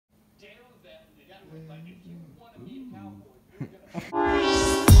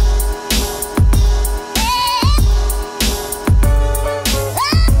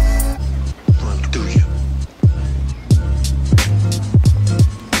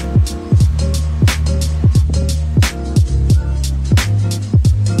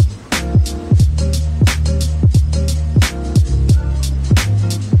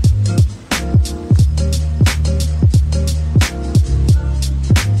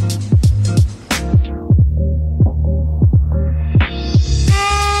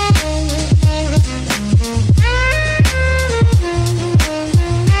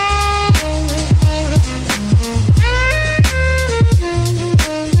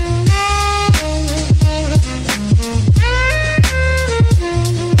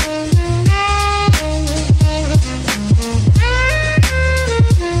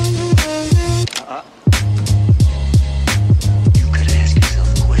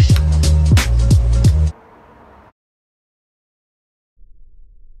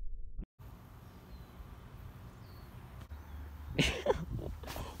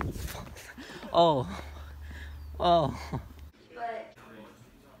Oh.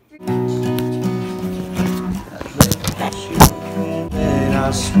 And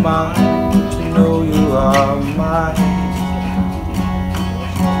I smile to know you are mine.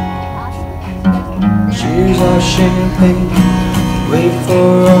 Cheers our champagne, wait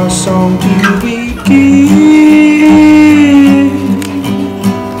for our song to begin.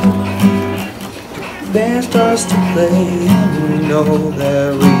 Band starts to play, and we know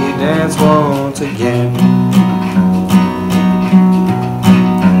that we dance once again.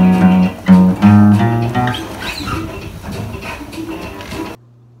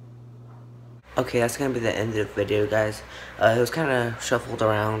 Okay, that's gonna be the end of the video, guys. It was kind of shuffled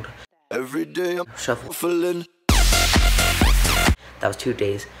around. Every day I'm shuffling. That was 2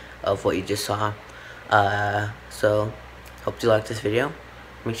 days of what you just saw. So hope you liked this video.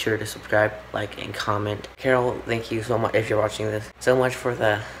 Make sure to subscribe, like, and comment. Carol, thank you so much if you're watching this. So much for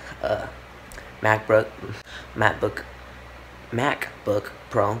the MacBook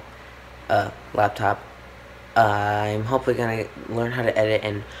Pro laptop. I'm hopefully gonna learn how to edit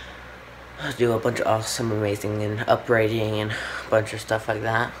and do a bunch of awesome, amazing, and upgrading and a bunch of stuff like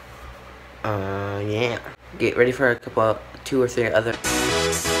that. Yeah. Get ready for a couple, 2 or 3 other.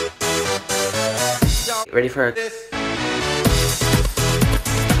 Get ready for a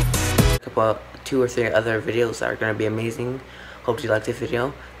couple, 2 or 3 other videos that are gonna be amazing. Hope you liked this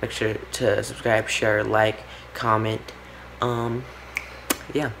video. Make sure to subscribe, share, like, comment.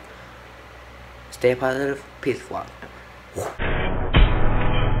 Yeah. Stay positive. Peace, vlog.